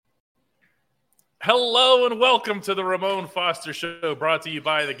Hello and welcome to the Ramon Foster Show, brought to you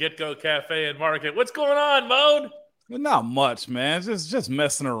by the Get Go Cafe and Market. What's going on, Moan? Not much, man. Just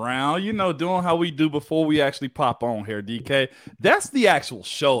messing around, doing how we do before we actually pop on here, DK. That's the actual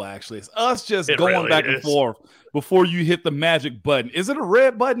show, actually. It's us just going really back is. and forth before you hit the magic button. Is it a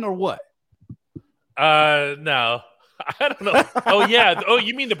red button or what? No. I don't know. Oh, yeah. Oh,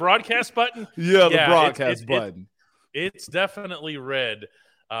 you mean the broadcast button? Yeah, the broadcast button. It's definitely red.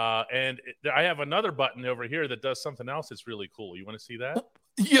 I have another button over here that does something else that's really cool. You want to see that?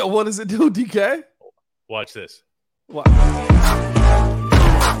 Yeah, what does it do, DK? Watch this. What?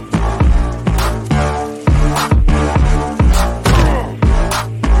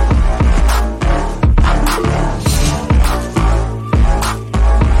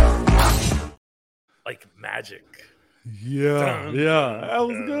 Like magic. Yeah, that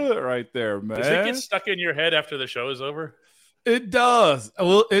was good right there, man. Does it get stuck in your head after the show is over? It does.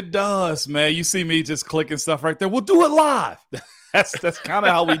 Well, it does, man. You see me just clicking stuff right there. We'll do it live. That's kind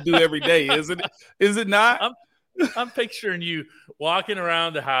of how we do every day, isn't it? Is it not? I'm picturing you walking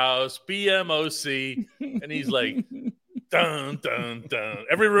around the house, BMOC, and he's like, dun, dun, dun.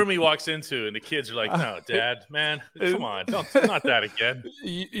 Every room he walks into, and the kids are like, no, Dad, man, come on. Not that again.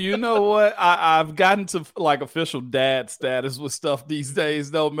 You know what? I've gotten to like official dad status with stuff these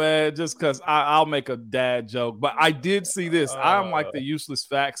days, though, man, just because I'll make a dad joke. But I did see this. I'm like the useless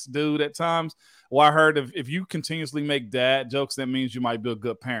facts dude at times. Well, I heard if you continuously make dad jokes, that means you might be a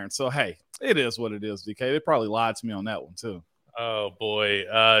good parent. So, hey, it is what it is, DK. They probably lied to me on that one, too. Oh, boy.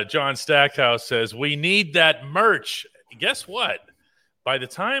 John Stackhouse says, we need that merch. Guess what? By the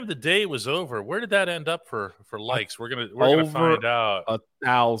time the day was over, where did that end up for likes? We're gonna find out.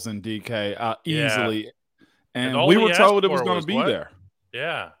 1,000, DK, easily. Yeah. And we were told it was going to be there.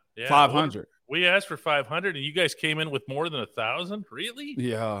 Yeah. 500. We asked for 500, and you guys came in with more than 1,000. Really?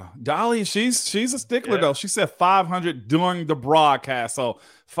 Yeah, Dolly, she's a stickler though. She said 500 during the broadcast, so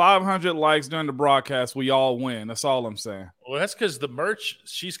 500 likes during the broadcast, we all win. That's all I'm saying. Well, that's because the merch.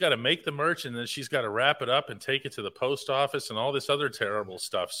 She's got to make the merch, and then she's got to wrap it up and take it to the post office and all this other terrible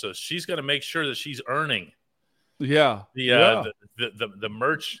stuff. So she's got to make sure that she's earning. Yeah, the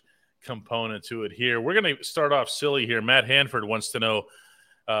merch component to it here. We're going to start off silly here. Matt Hanford wants to know.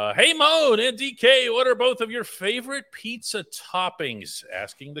 Hey, Moan and DK, what are both of your favorite pizza toppings?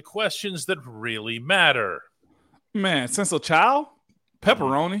 Asking the questions that really matter. Man, since a child,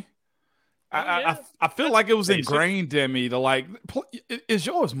 pepperoni. I feel like it was basic. Ingrained in me to like, is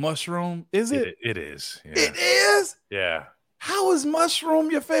yours mushroom? Is it? It is. Yeah. It is? Yeah. How is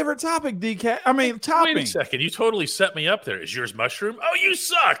mushroom your favorite topic, DK? I mean, topping. Wait a second. You totally set me up there. Is yours mushroom? Oh, you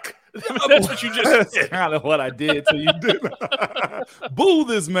suck. That's what you just did. That's kind of what I did to you. Boo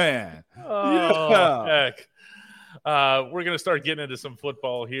this man. Oh, heck. We're going to start getting into some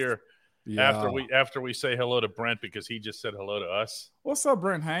football here after we say hello to Brent because he just said hello to us. What's up,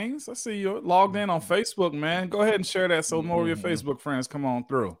 Brent Haynes? I see you logged in on Facebook, man. Go ahead and share that so more of your Facebook friends come on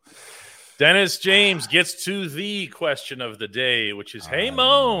through. Dennis James gets to the question of the day, which is, hey,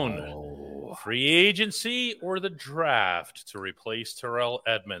 Moan, free agency or the draft to replace Terrell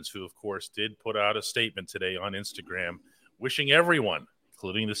Edmunds, who, of course, did put out a statement today on Instagram wishing everyone,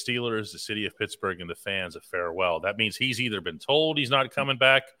 including the Steelers, the city of Pittsburgh, and the fans, a farewell. That means he's either been told he's not coming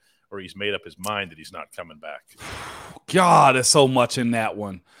back or he's made up his mind that he's not coming back. God, there's so much in that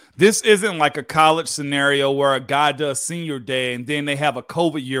one. This isn't like a college scenario where a guy does senior day and then they have a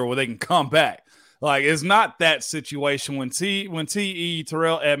COVID year where they can come back. Like, it's not that situation. When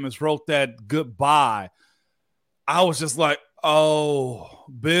Terrell Edmunds wrote that goodbye, I was just like, oh,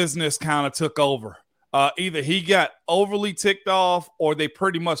 business kind of took over. Either he got overly ticked off or they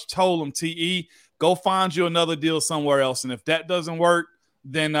pretty much told him, TE, go find you another deal somewhere else. And if that doesn't work,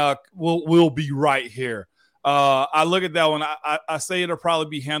 then we'll be right here. I look at that one. I say it'll probably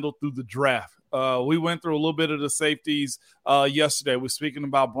be handled through the draft. We went through a little bit of the safeties yesterday. We're speaking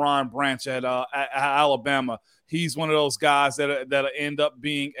about Brian Branch at Alabama. He's one of those guys that'll end up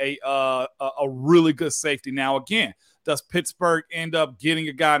being a really good safety. Now, again, does Pittsburgh end up getting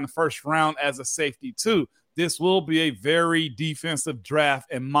a guy in the first round as a safety too? This will be a very defensive draft,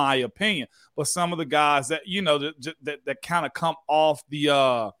 in my opinion. But some of the guys that that kind of come off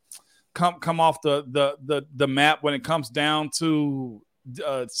the come off the map when it comes down to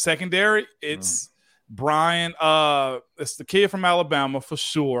secondary, it's Brian. It's the kid from Alabama for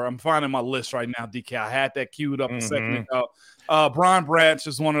sure. I'm finding my list right now, DK. I had that queued up a second ago. Brian Branch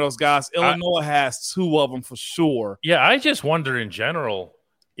is one of those guys. Illinois has two of them for sure. Yeah, I just wonder in general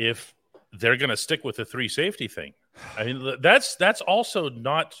if they're going to stick with the three safety thing. I mean, that's also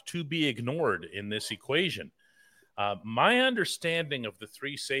not to be ignored in this equation. My understanding of the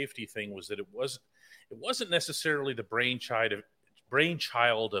three safety thing was that it wasn't necessarily the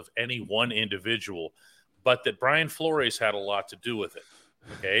brainchild of any one individual, but that Brian Flores had a lot to do with it.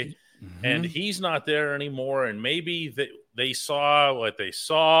 Okay. Mm-hmm. And he's not there anymore. And maybe they saw what they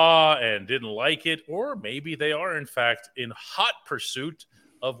saw and didn't like it, or maybe they are, in fact, in hot pursuit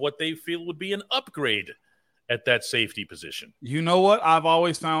of what they feel would be an upgrade at that safety position. You know what? I've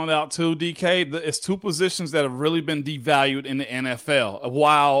always found out too, DK, it's two positions that have really been devalued in the NFL,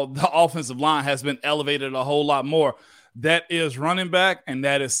 while the offensive line has been elevated a whole lot more. That is running back and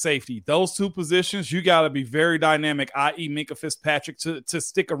that is safety. Those two positions, you got to be very dynamic, i.e. Minkah Fitzpatrick, to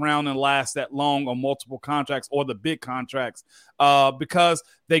stick around and last that long on multiple contracts or the big contracts, because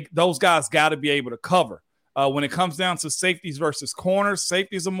those guys got to be able to cover. When it comes down to safeties versus corners,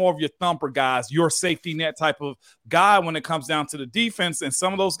 safeties are more of your thumper guys, your safety net type of guy when it comes down to the defense. And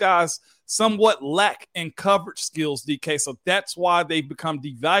some of those guys somewhat lack in coverage skills, DK. So that's why they've become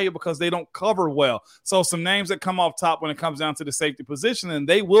devalued, because they don't cover well. So some names that come off top when it comes down to the safety position, and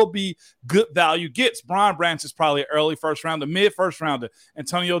they will be good value gets. Brian Branch is probably an early first rounder, mid first rounder.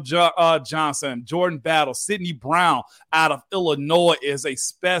 Antonio Johnson, Jordan Battle, Sidney Brown out of Illinois is a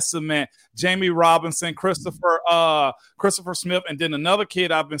specimen. Jamie Robinson, Christopher Smith, and then another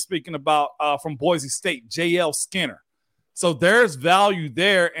kid I've been speaking about from Boise State, J.L. Skinner. So there's value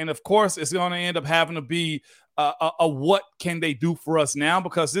there. And, of course, it's going to end up having to be a what can they do for us now,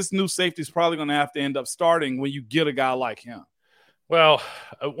 because this new safety is probably going to have to end up starting when you get a guy like him. Well,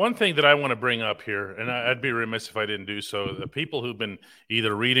 one thing that I want to bring up here, and I'd be remiss if I didn't do so, the people who've been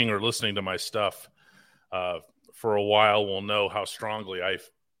either reading or listening to my stuff for a while will know how strongly I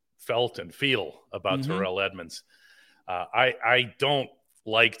felt and feel about Terrell Edmunds. I don't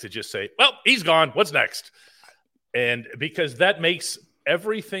like to just say, well, he's gone. What's next? And because that makes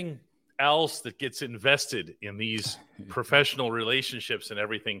everything else that gets invested in these professional relationships and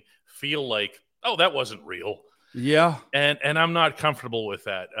everything feel like, oh, that wasn't real. Yeah. And I'm not comfortable with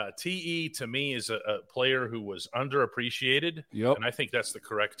that. TE to me is a player who was underappreciated. Yep. And I think that's the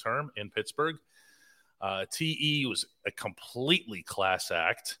correct term in Pittsburgh. TE was a completely class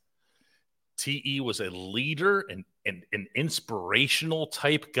act. TE was a leader and an inspirational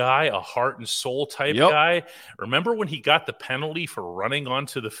type guy, a heart and soul type guy. Remember when he got the penalty for running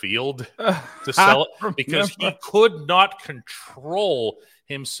onto the field to sell it? Because he could not control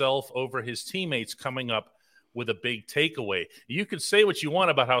himself over his teammates coming up with a big takeaway. You could say what you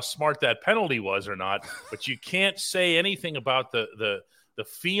want about how smart that penalty was or not, but you can't say anything about the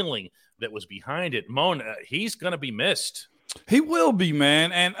feeling that was behind it. Moan, he's going to be missed. He will be,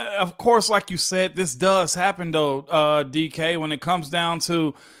 man. And, of course, like you said, this does happen, though, DK, when it comes down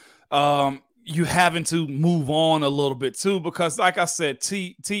to you having to move on a little bit, too, because, like I said,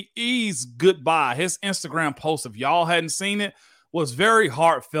 TE's goodbye, his Instagram post, if y'all hadn't seen it, was very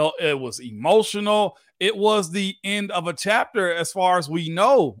heartfelt. It was emotional. It was the end of a chapter, as far as we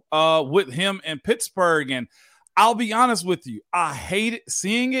know, with him in Pittsburgh. And I'll be honest with you, I hated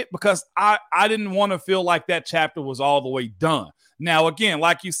seeing it because I didn't want to feel like that chapter was all the way done. Now, again,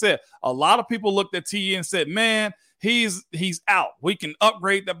 like you said, a lot of people looked at TE and said, man, he's out. We can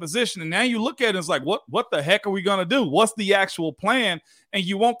upgrade that position. And now you look at it, it's like, what the heck are we going to do? What's the actual plan? And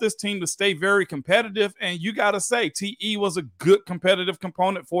you want this team to stay very competitive. And you got to say, TE was a good competitive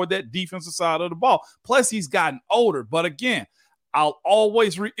component for that defensive side of the ball. Plus, he's gotten older. But again, I'll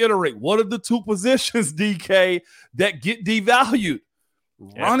always reiterate, what are the two positions, DK, that get devalued?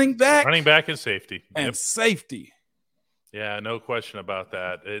 Yep. Running back and safety. And safety. Yeah, no question about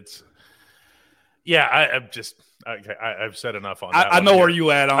that. I've said enough on that. I know where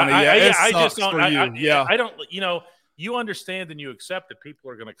you at on it. Yeah, I just don't. I don't. You understand and you accept that people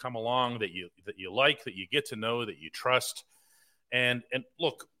are going to come along that you like, that you get to know, that you trust, and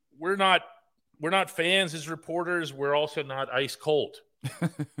look, we're not fans as reporters. We're also not ice cold,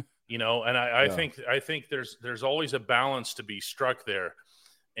 and I think there's always a balance to be struck there.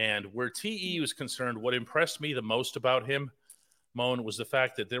 And where TE was concerned, what impressed me the most about him, Moan, was the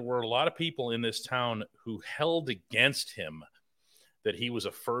fact that there were a lot of people in this town who held against him that he was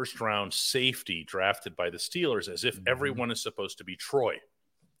a first-round safety drafted by the Steelers, as if everyone is supposed to be Troy.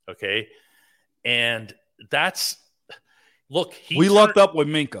 Okay? And that's – look, we lucked up with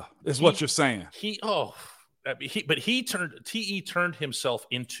Minkah, is what you're saying. TE turned himself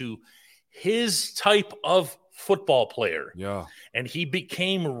into his type of football player. Yeah. And he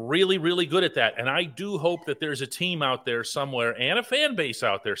became really, really good at that. And I do hope that there's a team out there somewhere and a fan base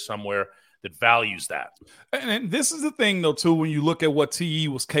out there somewhere that values that. And this is the thing, though, too, when you look at what TE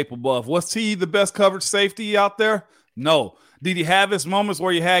was capable of. Was TE the best coverage safety out there? No. Did he have his moments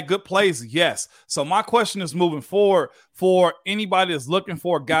where he had good plays? Yes. So my question is moving forward for anybody that's looking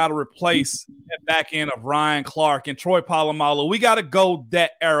for a guy to replace that back end of Ryan Clark and Troy Polamalu, we got to go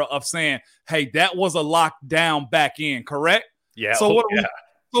that era of saying, hey, that was a lockdown back end, correct? Yeah. So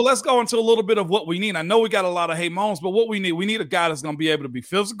so let's go into a little bit of what we need. I know we got a lot of Ramons, but what we need a guy that's going to be able to be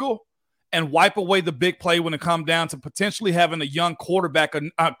physical and wipe away the big play when it comes down to potentially having a young quarterback,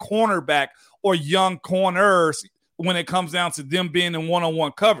 a cornerback, or young corners when it comes down to them being in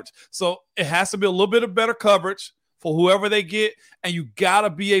one-on-one coverage. So it has to be a little bit of better coverage for whoever they get, and you got to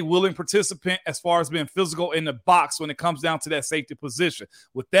be a willing participant as far as being physical in the box when it comes down to that safety position.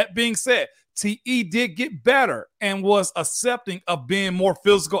 With that being said, TE did get better and was accepting of being more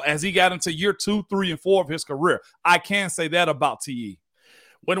physical as he got into year 2, 3, and 4 of his career. I can say that about TE.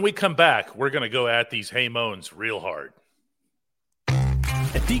 When we come back, we're going to go at these Ramones real hard.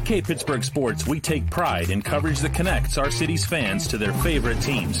 At DK Pittsburgh Sports, we take pride in coverage that connects our city's fans to their favorite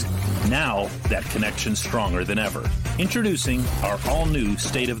teams. Now, that connection's stronger than ever. Introducing our all-new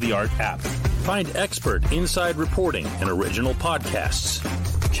state-of-the-art app. Find expert inside reporting and original podcasts.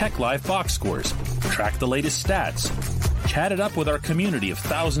 Check live box scores. Track the latest stats. Chat it up with our community of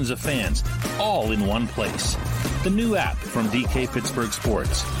thousands of fans, all in one place. The new app from DK Pittsburgh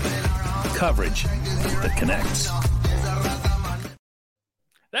Sports. Coverage that connects.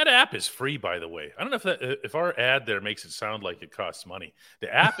 That app is free, by the way. I don't know if our ad there makes it sound like it costs money.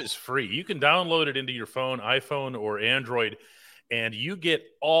 The app is free. You can download it into your phone, iPhone or Android, and you get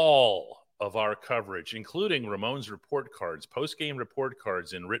all of our coverage, including Ramon's report cards, post-game report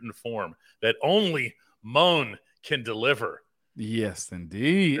cards in written form that only Moan can deliver. Yes,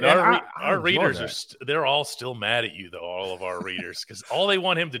 indeed. Our readers they're all still mad at you, though, all of our readers, because all they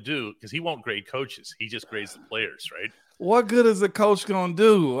want him to do, because he won't grade coaches, he just grades the players, right? What good is the coach going to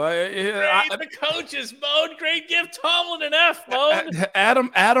do? Grade the coaches, Moan. Grade, give Tomlin an F, Moan.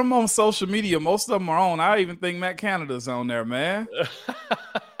 Adam on social media, most of them are on. I even think Matt Canada's on there, man.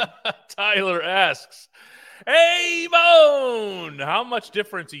 Tyler asks, hey, Moan, how much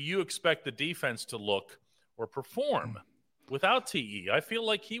different do you expect the defense to look or perform without TE? I feel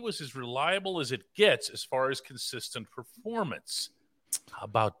like he was as reliable as it gets as far as consistent performance. How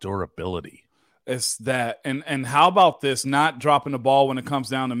about durability? It's that. And how about this, not dropping the ball when it comes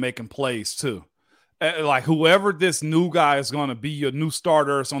down to making plays too? Like whoever this new guy is going to be, your new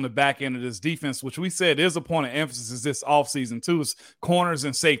starters on the back end of this defense, which we said is a point of emphasis this offseason too, is corners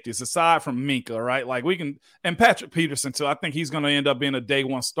and safeties, aside from Minka, right? Like we can, and Patrick Peterson too, I think he's going to end up being a day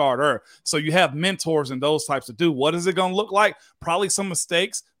one starter. So you have mentors and those types of do. What is it going to look like? Probably some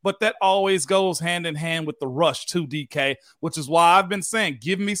mistakes, but that always goes hand in hand with the rush too, DK, which is why I've been saying,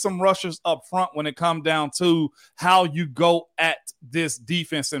 give me some rushers up front when it comes down to how you go at this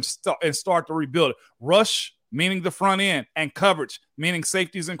defense and start to rebuild it. Rush, meaning the front end, and coverage, meaning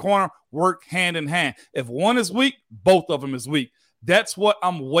safeties and corner, work hand in hand. If one is weak, both of them is weak. That's what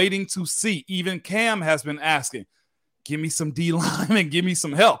I'm waiting to see. Even Cam has been asking, give me some D-line and give me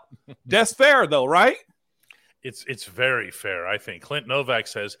some help. That's fair though, right? It's very fair, I think. Clint Novak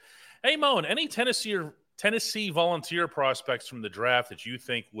says, hey, Moan, any Tennessee volunteer prospects from the draft that you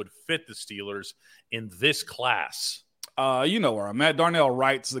think would fit the Steelers in this class? You know where I'm at. Darnell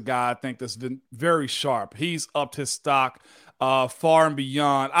Wright's the guy I think that's been very sharp. He's upped his stock far and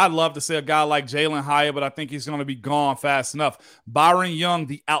beyond. I'd love to say a guy like Jalen Hyatt, but I think he's going to be gone fast enough. Byron Young,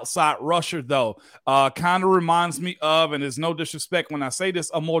 the outside rusher, though, kind of reminds me of, and there's no disrespect when I say this,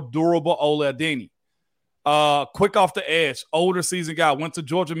 a more durable Ola Adeni. Quick off the edge, older seasoned guy, went to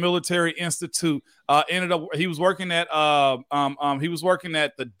Georgia Military Institute, he was working at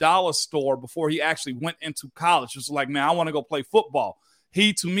the dollar store before he actually went into college. Just like, man, I want to go play football.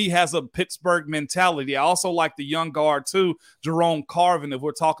 He, to me, has a Pittsburgh mentality. I also like the young guard, too, Jerome Carvin, if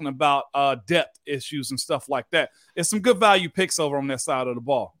we're talking about depth issues and stuff like that. It's some good value picks over on that side of the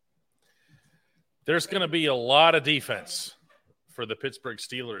ball. There's going to be a lot of defense for the Pittsburgh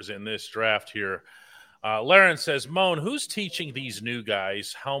Steelers in this draft here. Laren says, Moan, who's teaching these new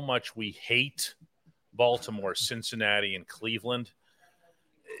guys how much we hate Baltimore, Cincinnati, and Cleveland?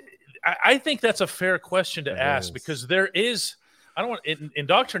 I think that's a fair question to ask because there is – I don't want –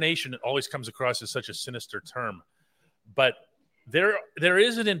 indoctrination always comes across as such a sinister term, but there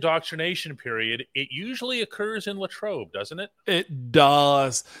is an indoctrination period. It usually occurs in Latrobe, doesn't it? It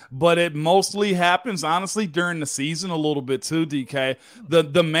does, but it mostly happens, honestly, during the season a little bit too, DK.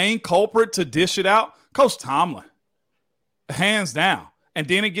 The main culprit to dish it out, Coach Tomlin, hands down. And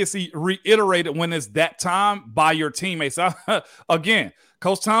then it gets reiterated when it's that time by your teammates. Again,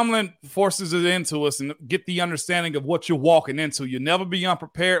 Coach Tomlin forces it into us and get the understanding of what you're walking into. You'll never be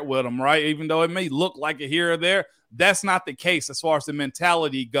unprepared with them, right? Even though it may look like it here or there, That's not the case as far as the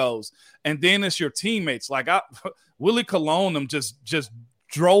mentality goes. And then it's your teammates. Like Willie Colon, them just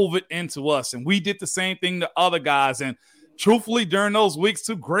drove it into us. And we did the same thing to other guys. And truthfully, during those weeks,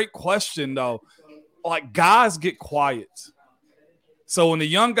 too, great question, though. Like, guys get quiet. So when the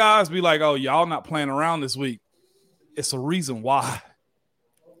young guys be like, oh, y'all not playing around this week, it's a reason why.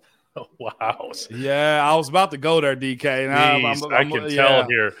 Wow. Yeah, I was about to go there, DK. I can tell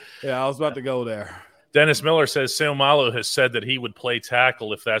here. Yeah, I was about to go there. Dennis Miller says Seumalo has said that he would play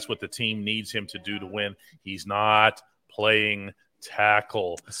tackle if that's what the team needs him to do to win. He's not playing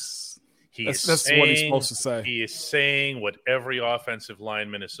tackle. That's what he's supposed to say. He is saying what every offensive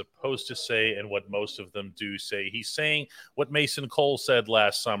lineman is supposed to say and what most of them do say. He's saying what Mason Cole said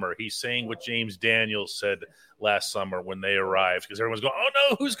last summer. He's saying what James Daniels said last summer when they arrived, because everyone's going, oh,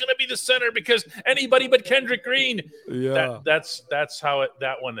 no, who's going to be the center? Because anybody but Kendrick Green. Yeah. That's how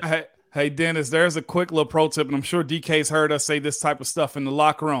that one. Hey, Dennis, there's a quick little pro tip, and I'm sure DK's heard us say this type of stuff in the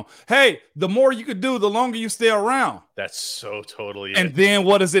locker room. Hey, the more you could do, the longer you stay around. That's so totally And then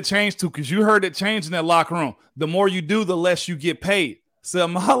what does it change to? Because you heard it change in that locker room. The more you do, the less you get paid.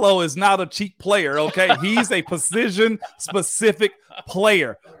 Seumalo is not a cheap player, okay? He's a position-specific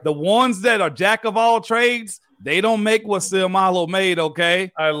player. The ones that are jack of all trades, they don't make what Seumalo made,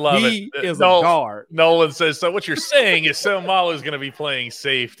 okay? I love it. He is a guard. Nolan says, so what you're saying is Seumalo is going to be playing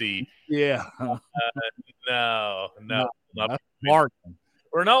safety. Yeah. No. Mark.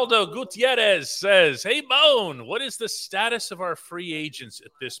 Ronaldo Gutierrez says, hey, Bone, what is the status of our free agents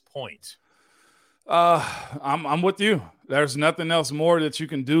at this point? I'm with you. There's nothing else more that you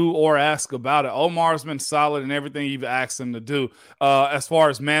can do or ask about it. Omar's been solid in everything you've asked him to do as far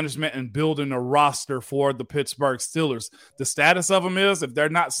as management and building a roster for the Pittsburgh Steelers. The status of them is if they're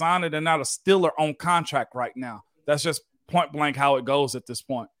not signed, they're not a Steeler on contract right now. That's just point blank how it goes at this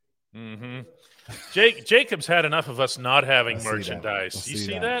point. Mm-hmm. Jacob's had enough of us not having merchandise. You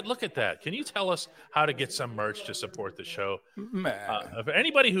see that? Look at that. Can you tell us how to get some merch to support the show? If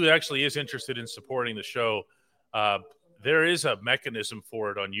anybody who actually is interested in supporting the show, there is a mechanism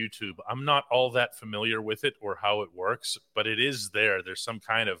for it on YouTube. I'm not all that familiar with it or how it works, but it is there. There's some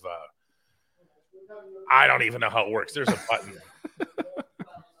kind of I don't even know how it works. There's a button.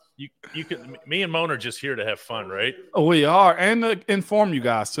 You can. Me and Moan are just here to have fun, right? Oh, we are, and to inform you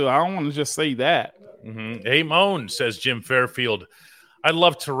guys too. I don't want to just say that. Mm-hmm. Hey, Moan, says Jim Fairfield. I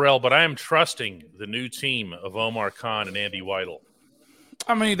love Terrell, but I am trusting the new team of Omar Khan and Andy Weidel.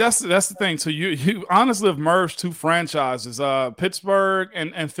 I mean, that's the thing. So you honestly have merged two franchises, Pittsburgh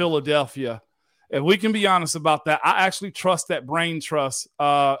and Philadelphia. If we can be honest about that, I actually trust that brain trust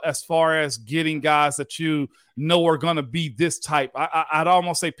as far as getting guys that you know are going to be this type. I'd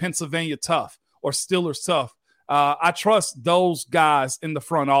almost say Pennsylvania tough or Steelers tough. I trust those guys in the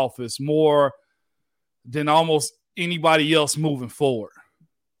front office more than almost anybody else moving forward.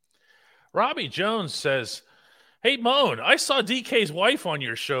 Robbie Jones says, hey, Moan, I saw DK's wife on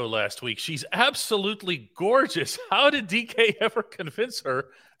your show last week. She's absolutely gorgeous. How did DK ever convince her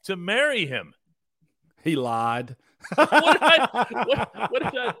to marry him? He lied. What did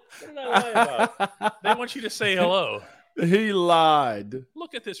I lie about? They want you to say hello. He lied.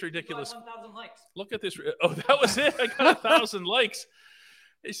 Look at this ridiculous. 1,000 likes. Look at this. Oh, that was it. I got 1,000 likes.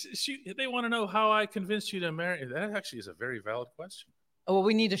 They want to know how I convinced you to marry. That actually is a very valid question. Oh, well,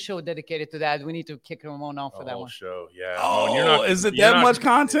 we need a show dedicated to that. We need to kick Ramon off for that one. Show, yeah. Oh, is it that much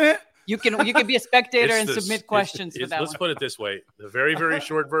content? You can be a spectator and submit questions for that Let's put it this way. The very, very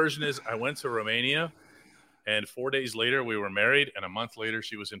short version is I went to Romania, and 4 days later we were married, and a month later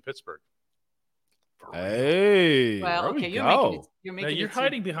she was in Pittsburgh. Hey. Well, okay, you're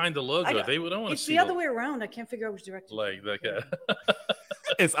hiding behind the logo. They don't want to see. It's the other way around. I can't figure out which direction.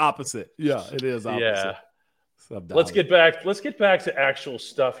 It's opposite. Yeah, it is opposite. Yeah. Let's get back to actual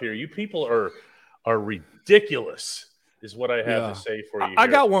stuff here. You people are ridiculous, is what I have to say for you. I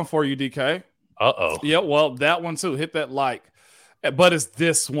got one for you, DK. Uh-oh. Yeah, well, that one too. Hit that like. But it's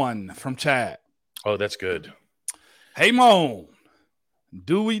this one from Chad. Oh, that's good. Hey, Moan,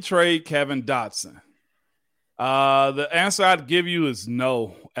 do we trade Kevin Dotson? The answer I'd give you is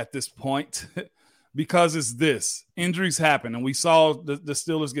no at this point. Because it's this. Injuries happen, and we saw the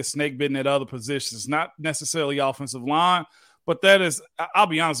Steelers get snake bitten at other positions. Not necessarily offensive line, but that is, I'll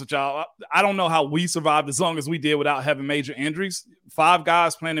be honest with y'all, I don't know how we survived as long as we did without having major injuries. 5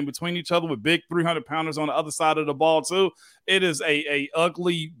 guys playing in between each other with big 300-pounders on the other side of the ball, too. It is a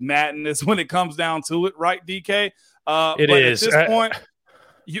ugly madness when it comes down to it, right, DK? But at this point,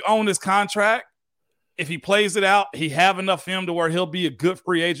 you own this contract. if he plays it out, he have enough film to where he'll be a good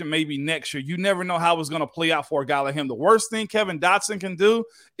free agent maybe next year. You never know how it's going to play out for a guy like him. The worst thing Kevin Dotson can do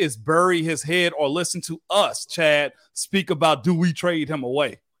is bury his head or listen to us, Chad, speak about do we trade him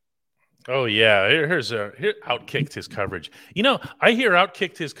away. Oh, yeah. Here outkicked his coverage. I hear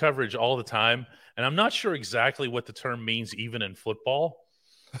outkicked his coverage all the time, and I'm not sure exactly what the term means even in football,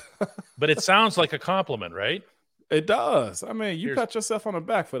 but it sounds like a compliment, right? It does. I mean, you pat yourself on the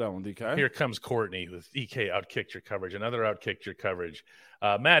back for that one, DK. Here comes Courtney with EK outkicked your coverage. Another outkicked your coverage.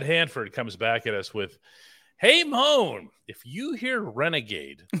 Matt Hanford comes back at us with, hey, Moan, if you hear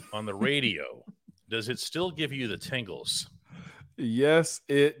Renegade on the radio, does it still give you the tingles? Yes,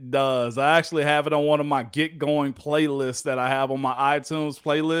 it does. I actually have it on one of my Get Going playlists that I have on my iTunes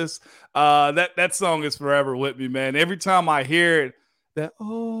playlist. That song is forever with me, man. Every time I hear it, that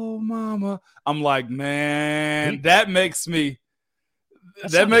oh mama, I'm like, man, that makes me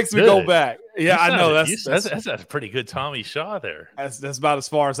go back. Yeah, I know that's a pretty good Tommy Shaw there. That's about as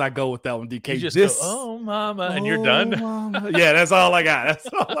far as I go with that one, DK. You just go, oh mama, and you're done. Mama. Yeah, that's all I got. That's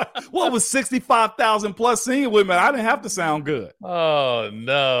all what was 65,000 plus singing with me? I didn't have to sound good. Oh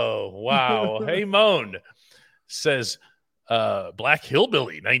no! Wow. Hey, Moan says, Black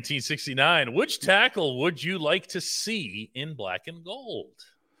Hillbilly, 1969. Which tackle would you like to see in black and gold?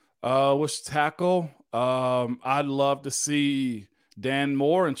 Which tackle? I'd love to see Dan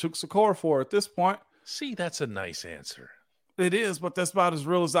Moore and Chuck Okorafor at this point. See, that's a nice answer. It is, but that's about as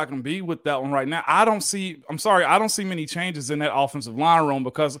real as I can be with that one right now. I don't see many changes in that offensive line room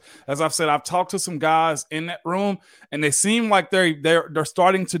because, as I've said, I've talked to some guys in that room, and they seem like they're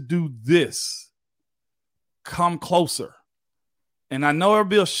starting to do this. Come closer. And I know there'll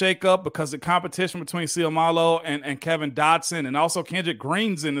be a shakeup because the competition between Seumalo and Kevin Dotson and also Kendrick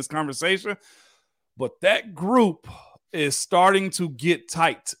Green's in this conversation. But that group is starting to get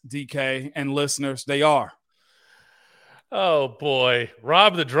tight, DK and listeners. They are. Oh, boy.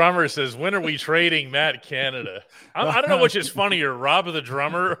 Rob the Drummer says, when are we trading Matt Canada? I don't know which is funnier, Rob the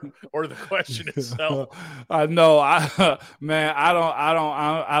Drummer or the question itself. I know. I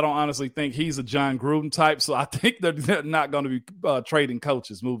don't honestly think he's a John Gruden type, so I think they're not going to be trading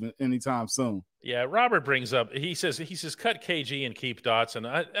coaches moving anytime soon. Yeah, Robert brings up, he says, cut KG and keep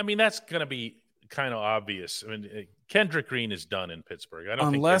Dotson. I mean, that's going to be kind of obvious. I mean, Kendrick Green is done in Pittsburgh.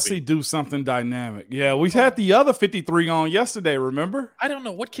 Unless he do something dynamic. Yeah, we had the other 53 on yesterday, remember? I don't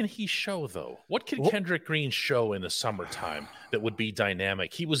know. What can he show, though? What can Kendrick Green show in the summertime that would be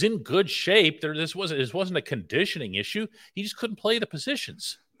dynamic? He was in good shape. This wasn't a conditioning issue. He just couldn't play the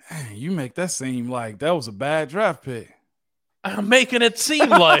positions. Man, you make that seem like that was a bad draft pick. I'm making it seem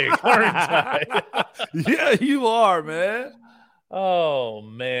like, aren't I? Yeah, you are, man. Oh,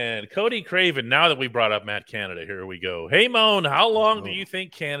 man. Cody Craven, now that we brought up Matt Canada, here we go. Hey, Moan, how long do you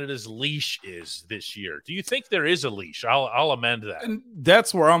think Canada's leash is this year? Do you think there is a leash? I'll amend that. And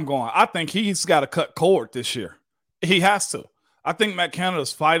that's where I'm going. I think he's got to cut cord this year. He has to. I think Matt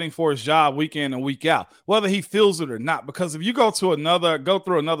Canada's fighting for his job week in and week out, whether he feels it or not. Because if you go through another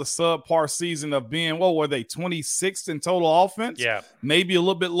subpar season of being, what were they, 26th in total offense? Yeah. Maybe a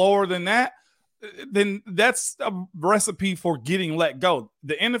little bit lower than that. Then that's a recipe for getting let go.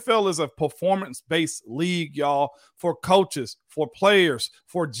 The NFL is a performance-based league, y'all, for coaches, for players,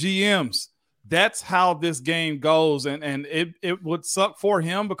 for GMs. That's how this game goes, and it would suck for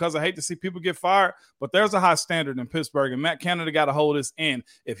him because I hate to see people get fired, but there's a high standard in Pittsburgh, and Matt Canada got to hold this in.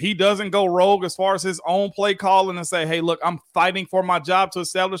 If he doesn't go rogue as far as his own play calling and say, hey, look, I'm fighting for my job to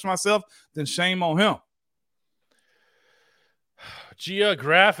establish myself, then shame on him.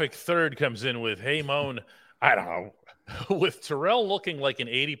 Geographic Third comes in with, hey, Moan, I don't know, with Terrell looking like an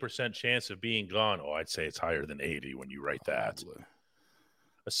 80% chance of being gone. Oh, I'd say it's higher than 80 when you write that.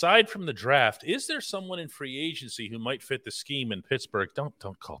 Aside from the draft, is there someone in free agency who might fit the scheme in Pittsburgh?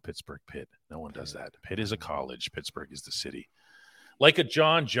 Don't call Pittsburgh Pitt. No one does that. Pitt is a college. Pittsburgh is the city. Like a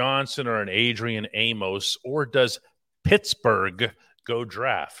John Johnson or an Adrian Amos, or does Pittsburgh go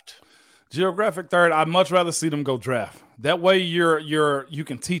draft? Geographic Third, I'd much rather see them go draft. That way you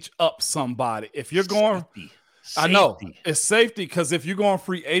can teach up somebody. If you're going safety. I know it's safety, because if you're going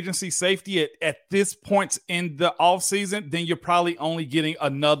free agency safety at this point in the offseason, then you're probably only getting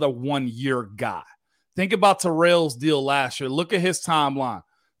another 1 year guy. Think about Terrell's deal last year. Look at his timeline.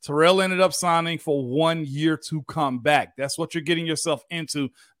 Terrell ended up signing for 1 year to come back. That's what you're getting yourself into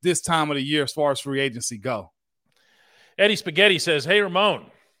this time of the year as far as free agency go. Eddie Spaghetti says, hey, Ramon,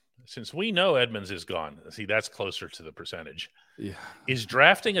 since we know Edmunds is gone, see, that's closer to the percentage. Yeah. Is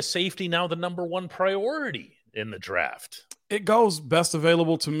drafting a safety now the number one priority in the draft? It goes best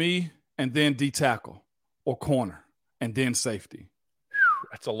available to me, and then D tackle or corner, and then safety.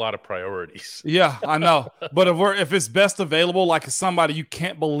 That's a lot of priorities. Yeah, I know. But if it's best available, like it's somebody you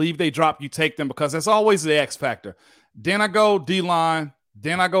can't believe they drop, you take them because that's always the X factor. Then I go D-line,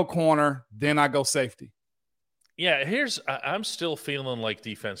 then I go corner, then I go safety. Yeah, I'm still feeling like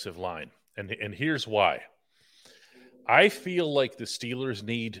defensive line, and here's why. I feel like the Steelers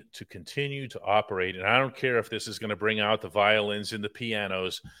need to continue to operate, and I don't care if this is going to bring out the violins and the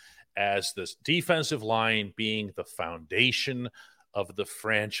pianos, as the defensive line being the foundation of the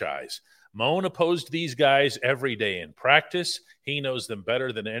franchise. Moan opposed these guys every day in practice. He knows them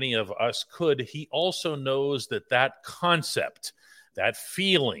better than any of us could. He also knows that concept, that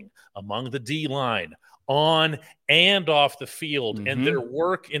feeling among the D-line, on and off the field, and their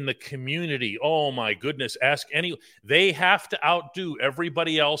work in the community. Oh my goodness, they have to outdo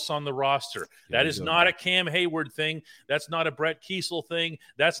everybody else on the roster. That is not a Cam Hayward thing. That's not a Brett Kiesel thing.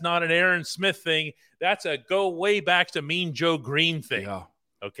 That's not an Aaron Smith thing. That's a go way back to Mean Joe Green thing. Yeah.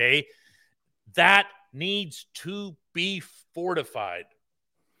 Okay? That needs to be fortified.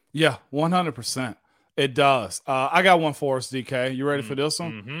 Yeah, 100%. It does. I got one for us, DK. You ready for this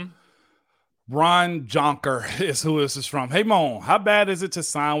one? Mm-hmm. Ron Jonker is who this is from. Hey, Mon, how bad is it to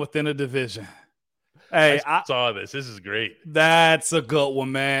sign within a division? Hey, I saw this. This is great. That's a good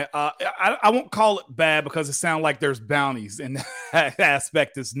one, man. I won't call it bad because it sounds like there's bounties, and that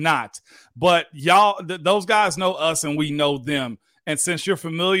aspect is not. But y'all, those guys know us, and we know them. And since you're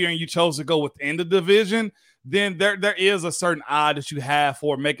familiar and you chose to go within the division, then there is a certain eye that you have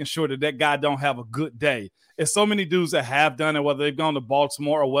for making sure that guy don't have a good day. There's so many dudes that have done it, whether they've gone to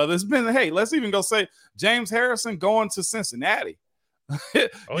Baltimore or whether it's been, hey, let's even go say James Harrison going to Cincinnati.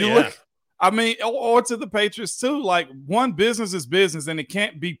 Or to the Patriots too. Like, one, business is business and it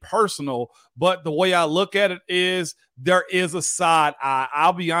can't be personal. But the way I look at it is there is a side eye.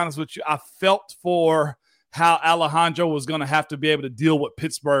 I'll be honest with you. I felt for how Alejandro was going to have to be able to deal with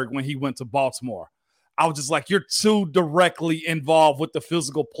Pittsburgh when he went to Baltimore. I was just like, you're too directly involved with the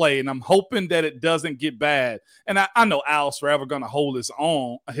physical play, and I'm hoping that it doesn't get bad. And I know Al's forever going to hold his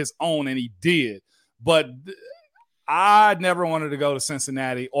own, and he did. But I never wanted to go to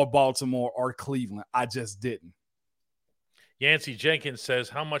Cincinnati or Baltimore or Cleveland. I just didn't. Yancey Jenkins says,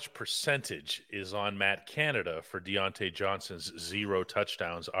 how much percentage is on Matt Canada for Deontay Johnson's 0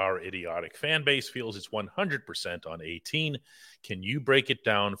 touchdowns? Our idiotic fan base feels it's 100% on 18. Can you break it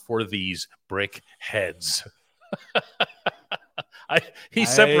down for these brick heads? He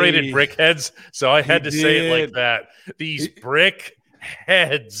separated brick heads, so I had to say it like that. These brick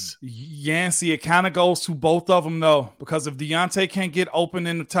heads. Yancey, it kind of goes to both of them, though, because if Deontay can't get open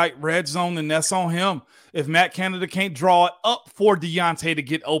in the tight red zone, then that's on him. If Matt Canada can't draw it up for Deontay to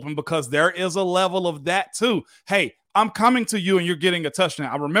get open, because there is a level of that too. Hey, I'm coming to you and you're getting a touchdown.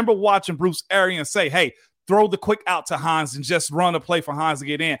 I remember watching Bruce Arians say, hey, throw the quick out to Hines and just run a play for Hines to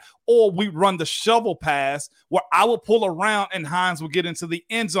get in. Or we run the shovel pass where I will pull around and Hines will get into the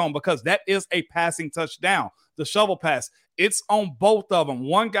end zone, because that is a passing touchdown. The shovel pass, it's on both of them.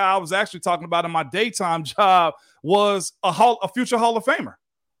 One guy I was actually talking about in my daytime job was a future Hall of Famer,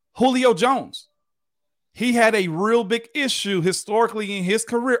 Julio Jones. He had a real big issue historically in his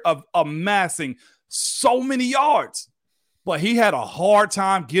career of amassing so many yards, but he had a hard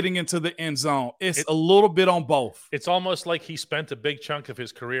time getting into the end zone. It's a little bit on both. It's almost like he spent a big chunk of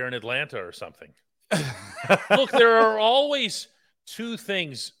his career in Atlanta or something. Look, there are always two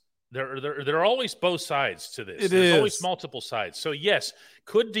things. There are always both sides to this. There's always multiple sides. So, yes,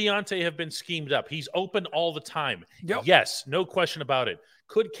 could Deontay have been schemed up? He's open all the time. Yep. Yes, no question about it.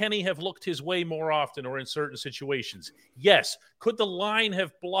 Could Kenny have looked his way more often or in certain situations? Yes. Could the line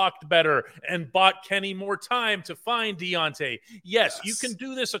have blocked better and bought Kenny more time to find Deontay? Yes. You can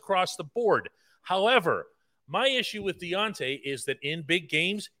do this across the board. However, my issue with Deontay is that in big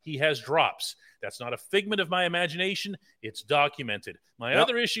games, he has drops. That's not a figment of my imagination. It's documented. My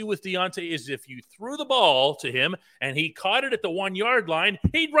other issue with Deontay is if you threw the ball to him and he caught it at the 1 yard line,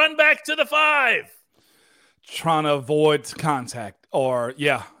 he'd run back to the 5. Trying to avoid contact or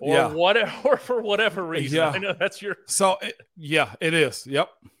for whatever reason. Yeah. I know that's your. So it is. Yep.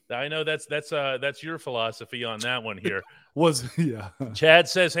 I know that's your philosophy on that one here. Yeah. Chad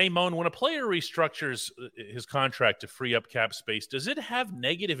says, hey, Moan, when a player restructures his contract to free up cap space, does it have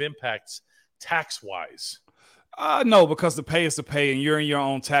negative impacts tax-wise? No, because the pay is the pay and you're in your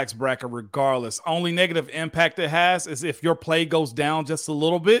own tax bracket regardless. Only negative impact it has is if your play goes down just a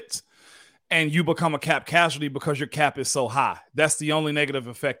little bit and you become a cap casualty because your cap is so high. That's the only negative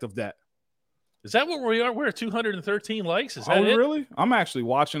effect of that. Is that what we are? We're at 213 likes. Is that it? Really? I'm actually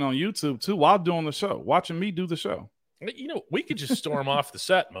watching on YouTube too while doing the show, watching me do the show. You know, we could just storm off the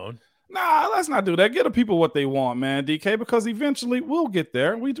set, Moan. Nah, let's not do that. Get the people what they want, man, DK, because eventually we'll get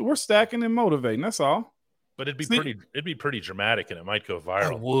there. We're stacking and motivating. That's all. But it'd be pretty dramatic, and it might go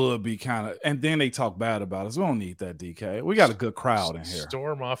viral. It would be kind of, and then they talk bad about us. We don't need that, DK. We got a good crowd in here.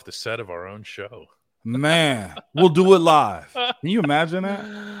 Storm off the set of our own show. Man, we'll do it live. Can you imagine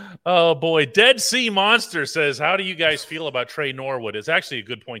that? Oh, boy. Dead Sea Monster says, how do you guys feel about Trey Norwood? It's actually a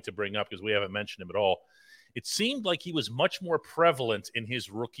good point to bring up because we haven't mentioned him at all. It seemed like he was much more prevalent in his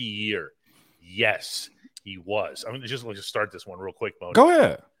rookie year. Yes, he was. I'm just going to start this one real quick, Mo. Go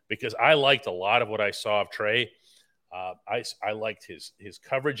ahead. Because I liked a lot of what I saw of Trey. I liked his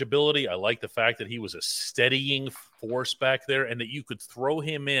coverage ability. I liked the fact that he was a steadying force back there and that you could throw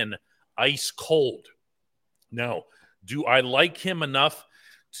him in ice cold. Now, do I like him enough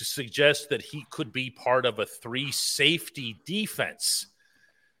to suggest that he could be part of a 3-safety defense,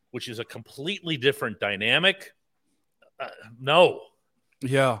 which is a completely different dynamic? No.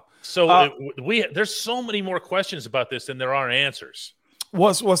 Yeah. So there's so many more questions about this than there are answers.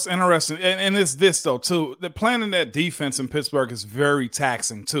 What's interesting, and it's this, though, too. The planning that defense in Pittsburgh is very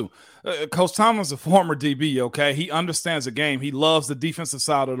taxing, too. Coach Tomlin's a former DB, okay? He understands the game. He loves the defensive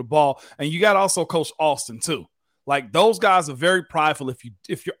side of the ball. And you got also Coach Austin, too. Like, those guys are very prideful.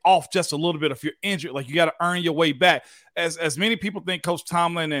 If you're off just a little bit, if you're injured, like, you got to earn your way back. As many people think Coach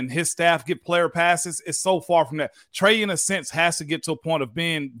Tomlin and his staff get player passes, it's so far from that. Trey, in a sense, has to get to a point of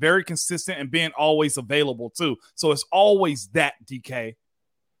being very consistent and being always available, too. So it's always that, DK.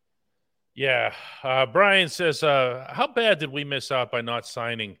 Yeah. Brian says, how bad did we miss out by not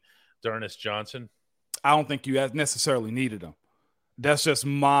signing D'Ernest Johnson? I don't think you necessarily needed him. That's just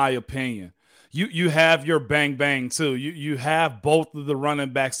my opinion. You have your bang too. You have both of the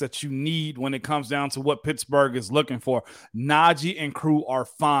running backs that you need when it comes down to what Pittsburgh is looking for. Najee and crew are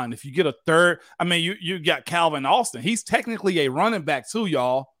fine. If you get a third, I mean, you got Calvin Austin. He's technically a running back too,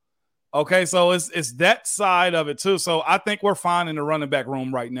 y'all. Okay, so it's that side of it too. So I think we're fine in the running back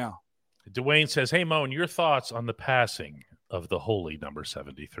room right now. Dwayne says, hey, Moan, your thoughts on the passing of the holy number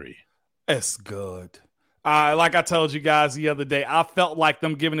 73? It's good. Like I told you guys the other day, I felt like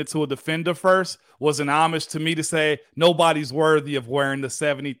them giving it to a defender first was an homage to me to say nobody's worthy of wearing the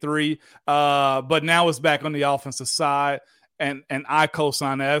 73. But now it's back on the offensive side, and I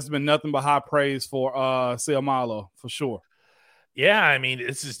co-sign that. There's been nothing but high praise for Seumalo, for sure. Yeah, I mean,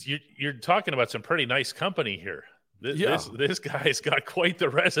 you're talking about some pretty nice company here. This guy's got quite the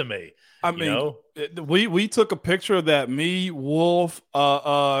resume. I mean, we took a picture of that. Me, Wolf,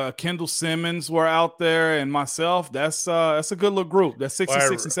 Kendall Simmons were out there, and myself. That's a good little group. That's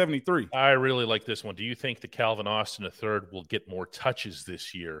 66 and 73. I really like this one. Do you think that Calvin Austin III will get more touches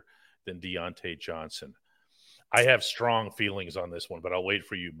this year than Deontay Johnson? I have strong feelings on this one, but I'll wait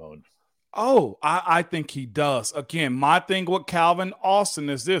for you, Moan. Oh, I think he does. Again, my thing with Calvin Austin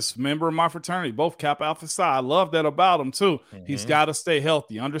is this. Member of my fraternity, both Kappa Alpha Psi. I love that about him, too. Mm-hmm. He's got to stay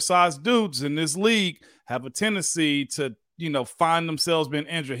healthy. Undersized dudes in this league have a tendency to, find themselves being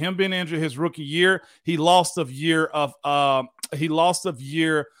injured. Him being injured his rookie year, he lost a year of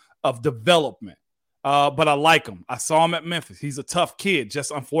development. But I like him. I saw him at Memphis. He's a tough kid.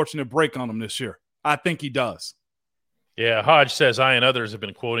 Just unfortunate break on him this year. I think he does. Yeah, Hodge says, I and others have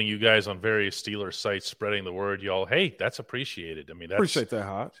been quoting you guys on various Steelers sites, spreading the word, y'all. Hey, that's appreciated. I mean, appreciate that,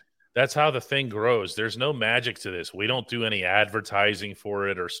 Hodge. That's how the thing grows. There's no magic to this. We don't do any advertising for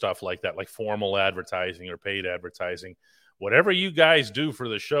it or stuff like that, like formal advertising or paid advertising. Whatever you guys do for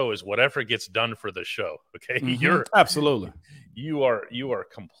the show is whatever gets done for the show. Okay, mm-hmm. Absolutely. You are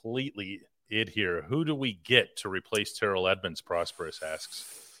completely it here. Who do we get to replace Terrell Edmunds? Prosperous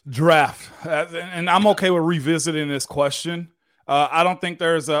asks. Draft, and I'm okay with revisiting this question. I don't think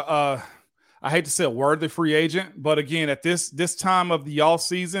there's I hate to say a worthy free agent, but again, at this time of the off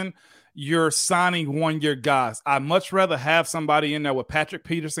season, you're signing 1-year guys. I'd much rather have somebody in there with Patrick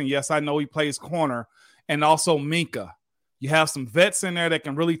Peterson. Yes, I know he plays corner, and also Minka. You have some vets in there that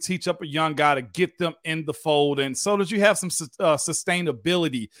can really teach up a young guy to get them in the fold. And so that you have some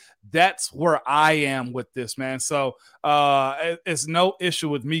sustainability. That's where I am with this, man. So it's no issue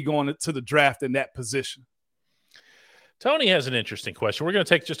with me going to the draft in that position. Tony has an interesting question. We're going to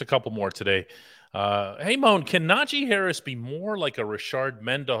take just a couple more today. Hey, Moan, can Najee Harris be more like a Rashard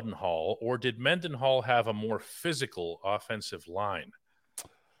Mendenhall, or did Mendenhall have a more physical offensive line?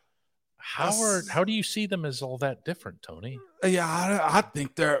 How do you see them as all that different, Tony? Yeah, I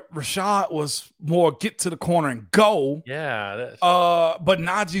think that Rashad was more get to the corner and go. Yeah. But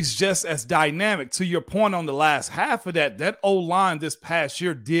Najee's just as dynamic. To your point on the last half of that O-line this past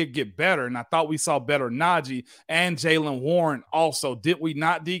year did get better, and I thought we saw better Najee and Jalen Warren also. Did we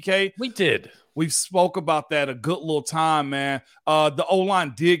not, DK? We did. We've spoke about that a good little time, man. The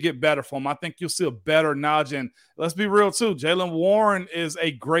O-line did get better for him. I think you'll see a better Najee. And let's be real, too. Jalen Warren is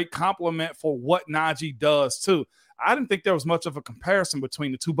a great compliment for what Najee does, too. I didn't think there was much of a comparison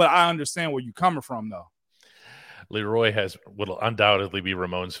between the two, but I understand where you're coming from, though. Leroy will undoubtedly be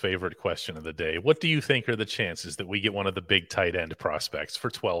Ramon's favorite question of the day. What do you think are the chances that we get one of the big tight end prospects for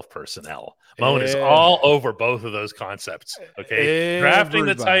 12 personnel? Ramon is all over both of those concepts, okay? Drafting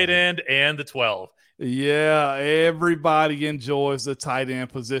the tight end and the 12. Yeah, everybody enjoys the tight end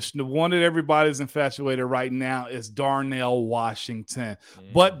position. The one that everybody's infatuated right now is Darnell Washington.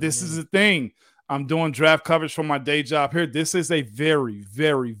 But this is the thing. I'm doing draft coverage for my day job here. This is a very,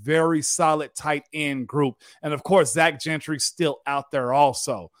 very, very solid tight end group. And, of course, Zach Gentry's still out there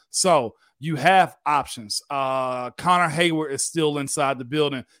also. So you have options. Connor Hayward is still inside the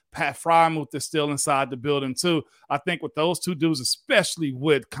building. Pat Frymuth is still inside the building, too. I think with those two dudes, especially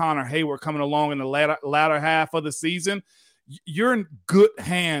with Connor Hayward coming along in the latter half of the season, you're in good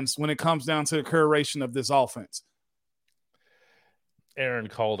hands when it comes down to the curation of this offense. Aaron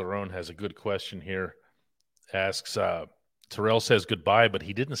Calderon has a good question here. Asks, Terrell says goodbye, but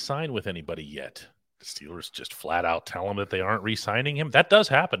he didn't sign with anybody yet. The Steelers just flat out tell him that they aren't re-signing him. That does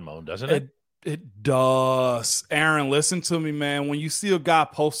happen, Moan, doesn't it? It does. Aaron, listen to me, man. When you see a guy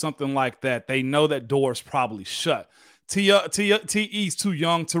post something like that, they know that door is probably shut. T.E.'s too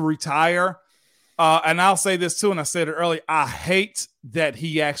young to retire. And I'll say this too, and I said it earlier, I hate that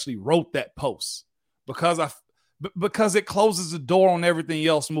he actually wrote that post because it closes the door on everything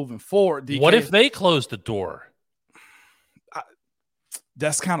else moving forward. DK. What if they close the door?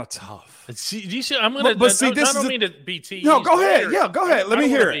 That's kind of tough. See, do you see? I'm gonna. But see, I don't mean to be T.E.'s No, go lawyer. ahead. Yeah, go ahead. Let me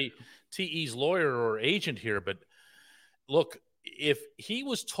hear it. T.E.'s lawyer or agent here, but look, if he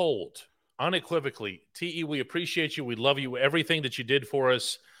was told unequivocally, T.E., we appreciate you, we love you, everything that you did for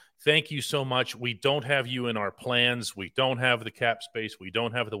us, thank you so much. We don't have you in our plans. We don't have the cap space. We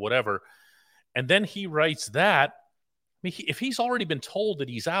don't have the whatever. And then he writes that. I mean, if he's already been told that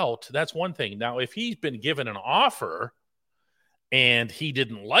he's out, that's one thing. Now, if he's been given an offer and he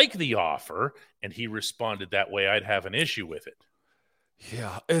didn't like the offer and he responded that way, I'd have an issue with it.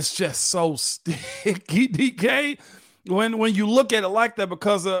 Yeah, it's just so sticky, DK. When you look at it like that,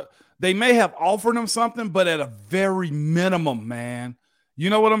 because they may have offered him something, but at a very minimum, man.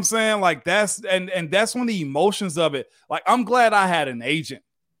 You know what I'm saying? Like that's when the emotions of it. Like I'm glad I had an agent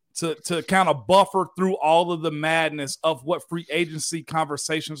to kind of buffer through all of the madness of what free agency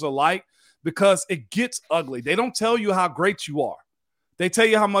conversations are like, because it gets ugly. They don't tell you how great you are. They tell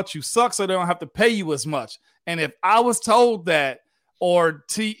you how much you suck so they don't have to pay you as much. And if I was told that, or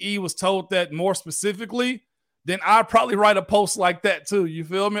T.E. was told that more specifically, then I'd probably write a post like that too. You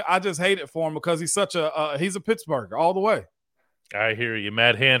feel me? I just hate it for him because he's such he's a Pittsburgher all the way. I hear you.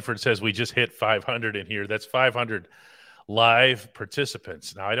 Matt Hanford says we just hit 500 in here. That's 500 live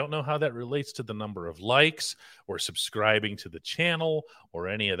participants. Now, I don't know how that relates to the number of likes or subscribing to the channel or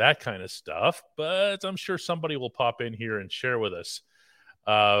any of that kind of stuff, but I'm sure somebody will pop in here and share with us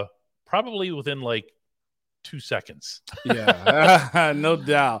probably within like 2 seconds. Yeah, no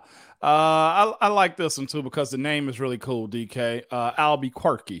doubt. I like this one too because the name is really cool, DK. Albie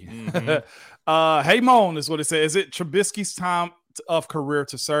Quirky. Mm-hmm. Hey, Moan is what it says. Is it Trubisky's time of career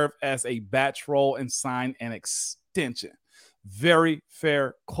to serve as a batch roll and sign an extension? Very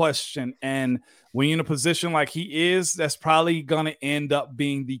fair question. And when you're in a position like he is, that's probably going to end up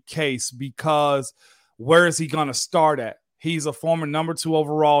being the case, because where is he going to start at? He's a former number 2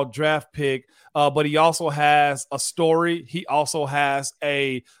 overall draft pick, but he also has a story. He also has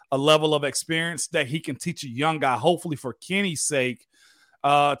a level of experience that he can teach a young guy, hopefully for Kenny's sake,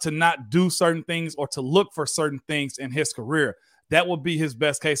 to not do certain things or to look for certain things in his career. That would be his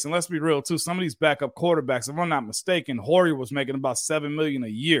best case. And let's be real, too. Some of these backup quarterbacks, if I'm not mistaken, Horry was making about $7 million a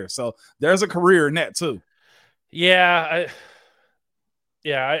year. So there's a career in that, too. Yeah,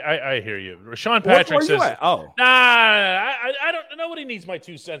 I hear you. Rashawn Patrick says, "Oh, I don't. Nobody needs my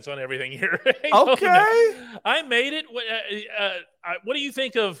 2 cents on everything here." Okay, I made it. What do you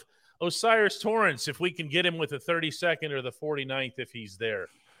think of Osiris Torrance? If we can get him with the 32nd or the 49th, if he's there,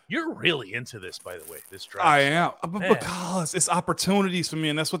 you're really into this, by the way. This draft, I am, because it's opportunities for me,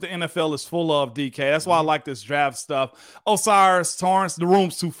 and that's what the NFL is full of. DK, that's why I like this draft stuff. Osiris Torrance, the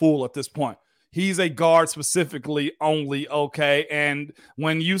room's too full at this point. He's a guard specifically only, okay? And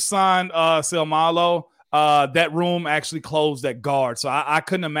when you signed Silmalo, that room actually closed at guard. So I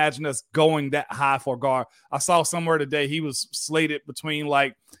couldn't imagine us going that high for guard. I saw somewhere today he was slated between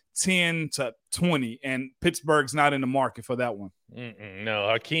like 10 to 20, and Pittsburgh's not in the market for that one. No,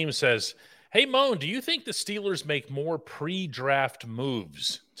 Hakeem says, hey, Moan, do you think the Steelers make more pre-draft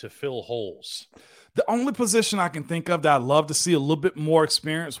moves to fill holes? The only position I can think of that I'd love to see a little bit more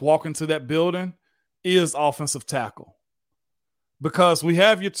experience walk into that building is offensive tackle. Because we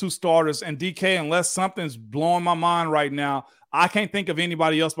have your two starters, and DK, unless something's blowing my mind right now, I can't think of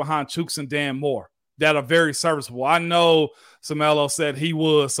anybody else behind Chooks and Dan Moore that are very serviceable. I know Samalo said he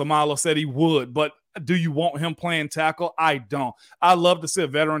would, Samalo said he would, but do you want him playing tackle? I don't. I love to see a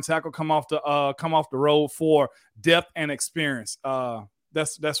veteran tackle come off the road for depth and experience.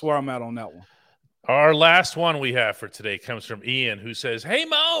 That's where I'm at on that one. Our last one we have for today comes from Ian, who says, hey,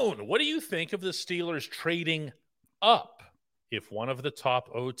 Moan, what do you think of the Steelers trading up if one of the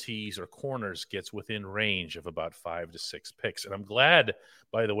top OTs or corners gets within range of about 5 to 6 picks? And I'm glad,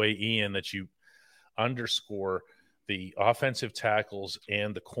 by the way, Ian, that you underscore the offensive tackles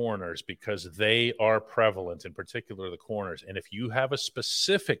and the corners, because they are prevalent, in particular the corners. And if you have a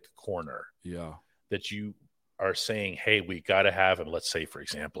specific corner that you are saying, hey, we got to have him, let's say, for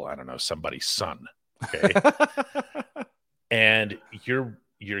example, I don't know, somebody's son, okay? And you're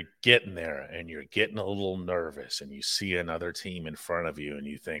getting there and you're getting a little nervous and you see another team in front of you and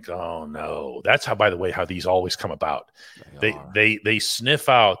you think, oh no. That's how, by the way, how these always come about. They sniff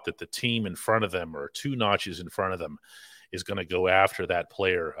out that the team in front of them or 2 notches in front of them is going to go after that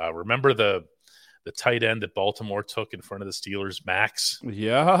player. Remember the tight end that Baltimore took in front of the Steelers, Max?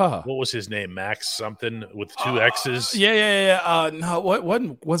 Yeah. What was his name? Max something with 2 X's? Yeah. No,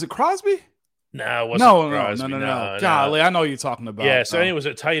 what was it Crosby? No, it wasn't Crosby. No. Golly, I know what you're talking about. Yeah, so anyway, it was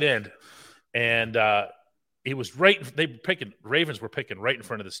a tight end. And it was right. Ravens were picking right in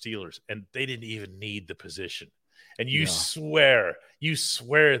front of the Steelers, and they didn't even need the position. And you swear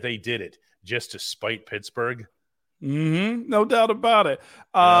they did it just to spite Pittsburgh. No doubt about it.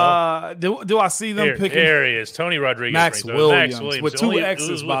 Do I see them picking? There he is, Tony Rodriguez. Max Williams with 2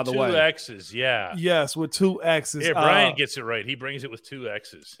 X's, by the way. 2 X's, yeah. Yes, with 2 X's. Yeah, Brian gets it right. He brings it with 2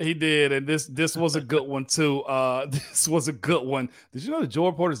 X's. He did, and this was a good one, too. This was a good one. Did you know that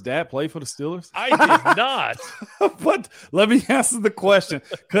Joe Porter's dad played for the Steelers? I did not. But let me answer the question.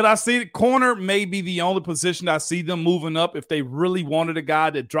 Could I see corner may be the only position I see them moving up if they really wanted a guy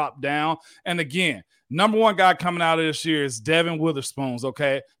that dropped down? And again, number 1 guy coming out of this year is Devin Witherspoon,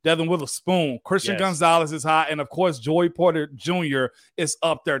 okay? Devin Witherspoon. Christian Gonzalez is high, and, of course, Joey Porter Jr. is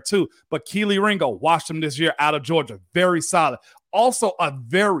up there, too. But Keely Ringo, watched him this year out of Georgia. Very solid. Also a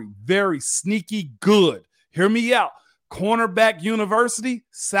very, very sneaky good. Hear me out. Cornerback University,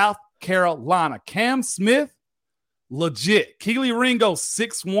 South Carolina. Cam Smith, legit. Keely Ringo,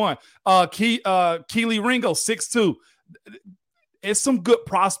 6'1". Keely Ringo, 6'2". It's some good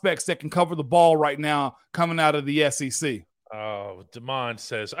prospects that can cover the ball right now coming out of the SEC. Oh, Damon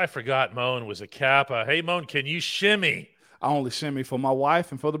says, I forgot Moan was a Kappa. Hey, Moan, can you shimmy? I only shimmy for my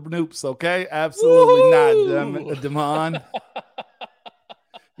wife and for the Noops, okay? Absolutely not, Damon.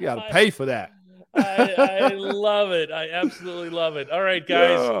 You got to pay for that. I love it. I absolutely love it. All right,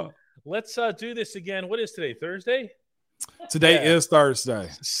 guys, let's do this again. What is today, Thursday? Today is Thursday.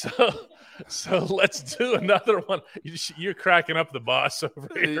 So let's do another one. You're cracking up the boss over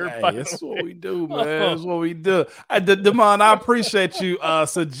here. Hey, that's what we do, man. That's what we do. Damon, I appreciate you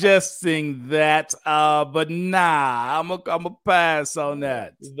suggesting that, but nah, I'm a pass on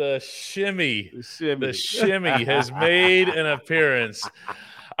that. The shimmy has made an appearance.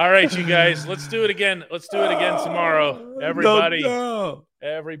 All right, you guys, let's do it again. Let's do it again tomorrow.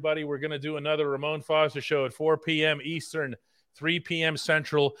 Everybody, we're going to do another Ramon Foster show at 4 p.m. Eastern, 3 p.m.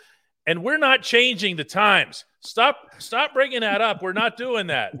 Central. And we're not changing the times. Stop bringing that up. We're not doing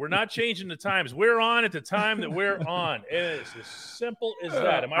that. We're not changing the times. We're on at the time that we're on. It is as simple as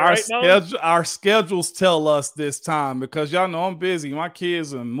that. Am I right, Mo? Our schedules tell us this time because y'all know I'm busy. My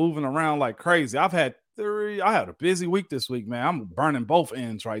kids are moving around like crazy. I had a busy week this week, man. I'm burning both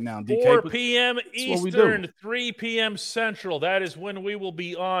ends right now. DK, 4 p.m. Eastern, 3 p.m. Central. That is when we will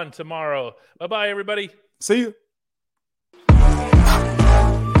be on tomorrow. Bye-bye, everybody. See you.